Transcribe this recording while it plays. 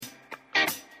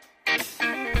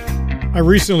I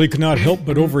recently could not help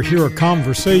but overhear a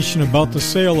conversation about the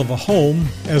sale of a home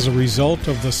as a result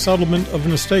of the settlement of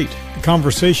an estate. The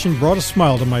conversation brought a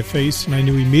smile to my face, and I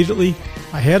knew immediately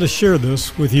I had to share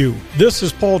this with you. This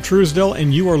is Paul Truesdell,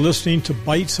 and you are listening to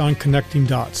Bites on Connecting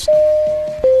Dots.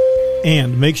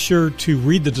 And make sure to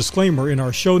read the disclaimer in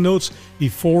our show notes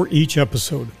before each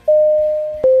episode.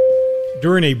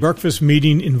 During a breakfast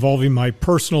meeting involving my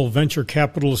personal venture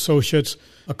capital associates,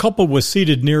 a couple was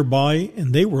seated nearby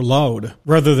and they were loud.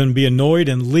 Rather than be annoyed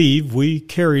and leave, we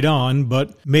carried on,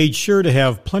 but made sure to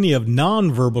have plenty of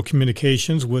nonverbal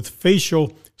communications with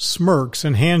facial smirks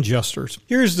and hand gestures.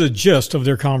 Here's the gist of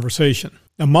their conversation.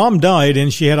 Now, Mom died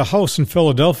and she had a house in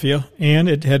Philadelphia and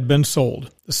it had been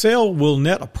sold. The sale will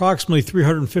net approximately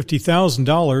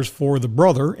 $350,000 for the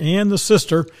brother and the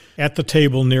sister at the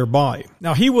table nearby.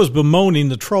 Now, he was bemoaning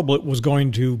the trouble it was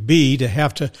going to be to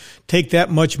have to take that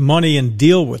much money and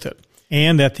deal with it,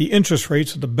 and that the interest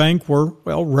rates at the bank were,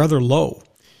 rather low.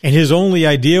 And his only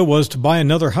idea was to buy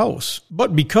another house.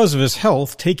 But because of his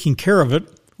health, taking care of it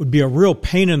would be a real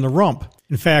pain in the rump.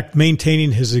 In fact,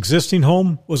 maintaining his existing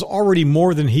home was already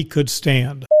more than he could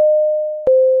stand.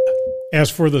 As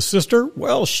for the sister,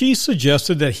 she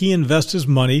suggested that he invest his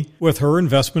money with her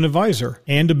investment advisor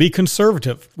and to be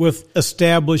conservative with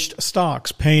established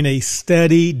stocks, paying a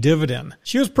steady dividend.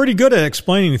 She was pretty good at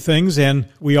explaining things, and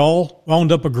we all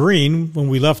wound up agreeing when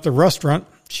we left the restaurant.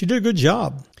 She did a good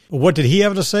job. But what did he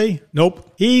have to say?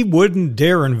 Nope. He wouldn't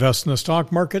dare invest in the stock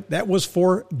market. That was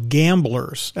for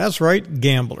gamblers. That's right,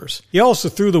 gamblers. He also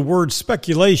threw the word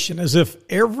speculation as if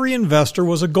every investor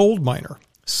was a gold miner.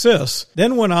 Sis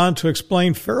then went on to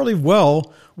explain fairly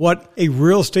well what a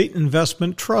real estate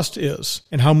investment trust is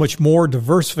and how much more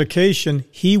diversification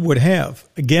he would have.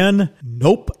 Again,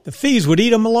 nope. The fees would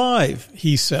eat him alive,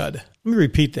 he said. Let me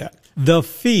repeat that. The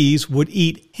fees would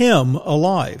eat him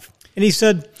alive. And he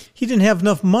said he didn't have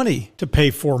enough money to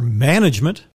pay for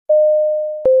management.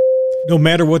 No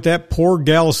matter what that poor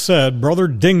gal said, Brother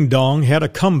Ding Dong had a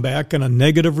comeback and a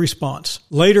negative response.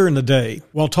 Later in the day,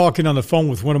 while talking on the phone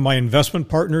with one of my investment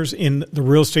partners in the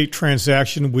real estate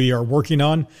transaction we are working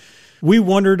on, we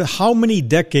wondered how many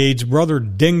decades Brother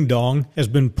Ding Dong has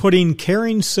been putting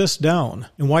caring sis down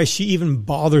and why she even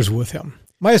bothers with him.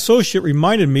 My associate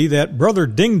reminded me that Brother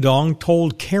Ding Dong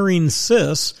told caring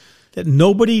sis that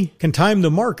nobody can time the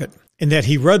market, and that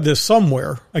he read this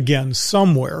somewhere,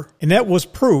 and that was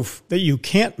proof that you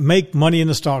can't make money in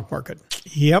the stock market.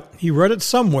 Yep, he read it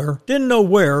somewhere, didn't know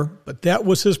where, but that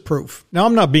was his proof. Now,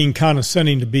 I'm not being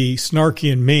condescending to be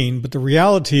snarky and mean, but the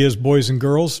reality is, boys and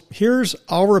girls, here's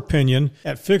our opinion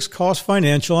at Fixed Cost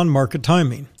Financial on market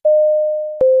timing.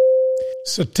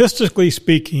 Statistically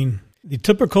speaking, the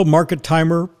typical market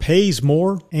timer pays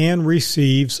more and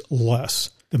receives less.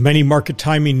 The many market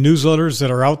timing newsletters that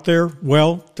are out there,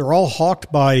 they're all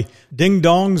hawked by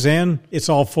ding-dongs, and it's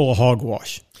all full of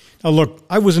hogwash. Now look,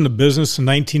 I was in the business in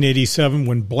 1987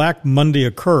 when Black Monday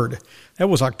occurred. That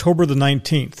was October the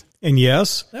 19th. And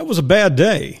yes, that was a bad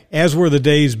day, as were the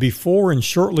days before and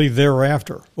shortly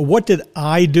thereafter. But what did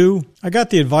I do? I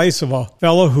got the advice of a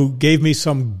fellow who gave me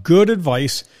some good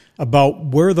advice about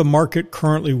where the market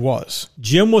currently was.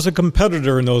 Jim was a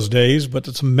competitor in those days, but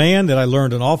it's a man that I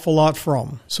learned an awful lot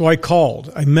from. So I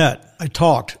called, I met, I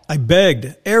talked, I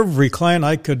begged every client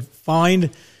I could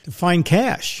find to find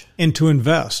cash and to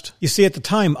invest. You see, at the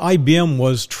time, IBM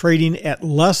was trading at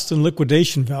less than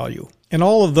liquidation value. And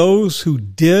all of those who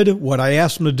did what I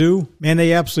asked them to do,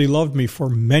 they absolutely loved me for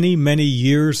many, many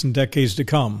years and decades to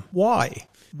come. Why?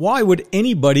 Why would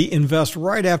anybody invest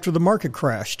right after the market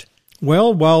crashed?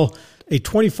 While a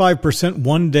 25%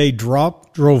 one-day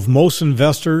drop drove most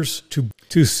investors to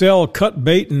sell, cut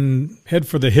bait, and head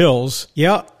for the hills,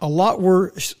 a lot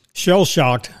were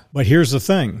shell-shocked. But here's the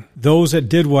thing. Those that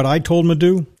did what I told them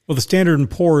to do, the Standard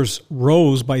 & Poor's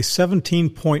rose by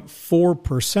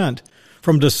 17.4%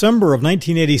 from December of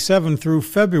 1987 through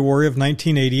February of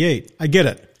 1988. I get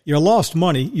it. You lost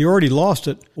money. You already lost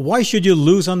it. Why should you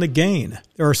lose on the gain?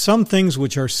 There are some things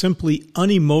which are simply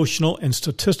unemotional and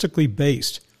statistically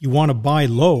based. You want to buy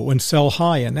low and sell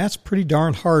high, and that's pretty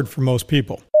darn hard for most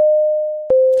people.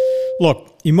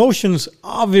 Look, emotions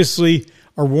obviously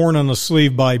are worn on the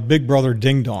sleeve by Big Brother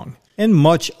Ding Dong, and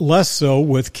much less so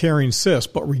with caring sis.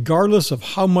 But regardless of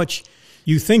how much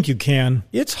you think you can,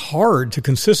 it's hard to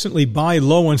consistently buy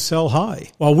low and sell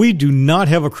high. While we do not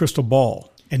have a crystal ball,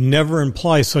 and never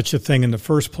imply such a thing in the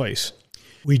first place,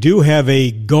 we do have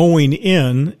a going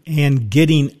in and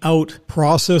getting out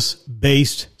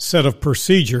process-based set of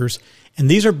procedures, and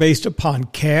these are based upon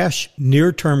cash,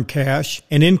 near-term cash,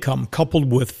 and income coupled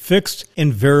with fixed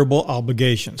and variable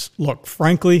obligations. Look,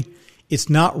 frankly, It's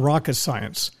not rocket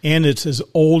science, and it's as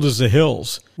old as the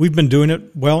hills. We've been doing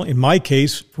it, well, in my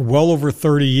case, for well over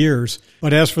 30 years.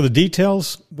 But as for the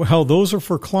details, well, those are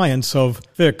for clients of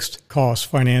Fixed Cost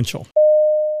Financial.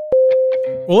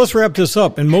 Well, let's wrap this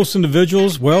up. And most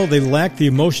individuals, well, they lack the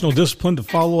emotional discipline to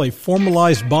follow a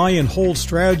formalized buy and hold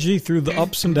strategy through the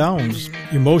ups and downs.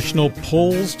 Emotional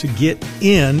pulls to get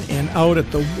in and out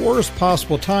at the worst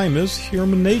possible time is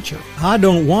human nature. I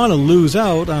don't want to lose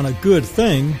out on a good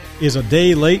thing is a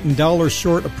day late and dollar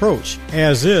short approach.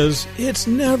 As is, it's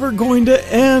never going to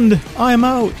end. I'm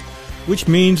out. Which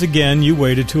means, again, you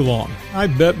waited too long. I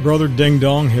bet Brother Ding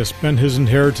Dong has spent his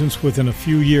inheritance within a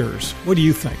few years. What do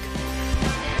you think?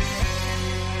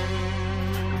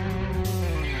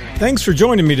 Thanks for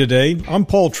joining me today. I'm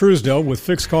Paul Truesdell with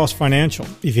Fixed Cost Financial.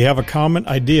 If you have a comment,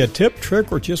 idea, tip,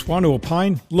 trick, or just want to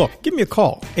opine, look, give me a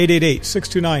call,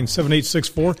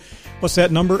 888-629-7864. What's that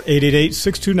number?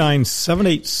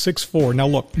 888-629-7864. Now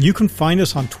look, you can find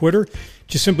us on Twitter.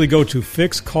 Just simply go to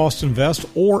Fixed Cost Invest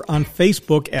or on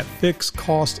Facebook at Fixed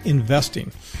Cost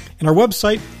Investing. And our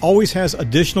website always has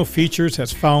additional features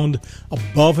that's found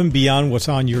above and beyond what's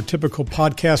on your typical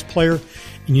podcast player.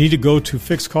 And you need to go to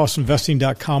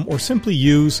fixedcostinvesting.com or simply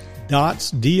use dots.fm.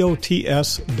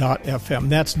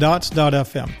 That's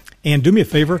dots.fm. And do me a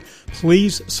favor,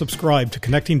 please subscribe to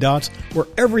Connecting Dots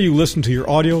wherever you listen to your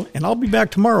audio. And I'll be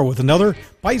back tomorrow with another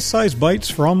bite-sized bites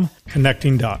from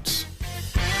Connecting Dots.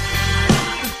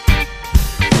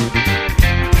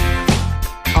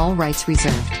 All rights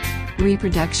reserved.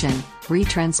 Reproduction,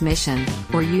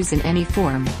 retransmission, or use in any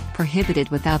form prohibited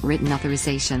without written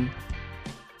authorization.